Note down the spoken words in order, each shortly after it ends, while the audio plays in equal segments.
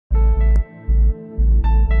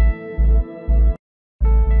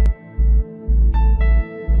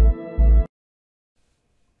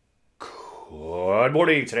Good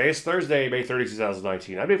morning. Today is Thursday, May 30,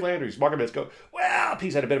 2019. I'm Dave Landry. Market minutes go, well,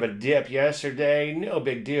 Peace had a bit of a dip yesterday. No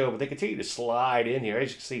big deal, but they continue to slide in here.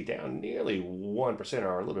 As you can see, down nearly 1%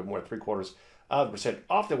 or a little bit more than 0.75%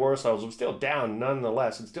 off the worst levels. But still down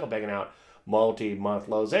nonetheless and still banging out multi-month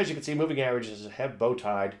lows. As you can see, moving averages have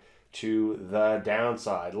bow-tied to the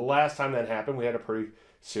downside. Last time that happened, we had a pretty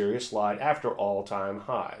serious slide after all-time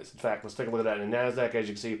highs. In fact, let's take a look at that in NASDAQ. As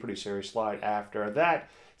you can see, a pretty serious slide after that.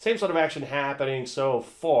 Same sort of action happening so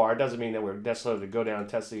far. Doesn't mean that we're necessarily to go down and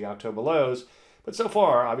test the October lows, but so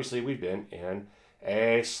far, obviously, we've been in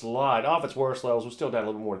a slide. Off its worst levels, we're still down a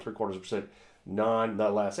little more than 0.75%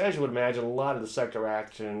 nonetheless. As you would imagine, a lot of the sector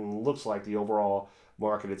action looks like the overall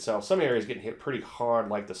market itself. Some areas getting hit pretty hard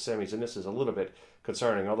like the semis, and this is a little bit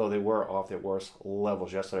concerning, although they were off their worst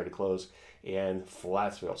levels yesterday to close in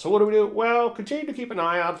Flatsville. So what do? Well, continue to keep an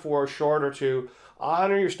eye out for a short or two.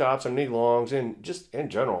 Honor your stops on any longs, and just in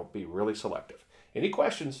general, be really selective. Any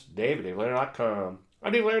questions? Dave at DaveLandry.com.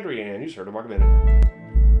 I'm Dave Landry, and you just heard the Market Minute.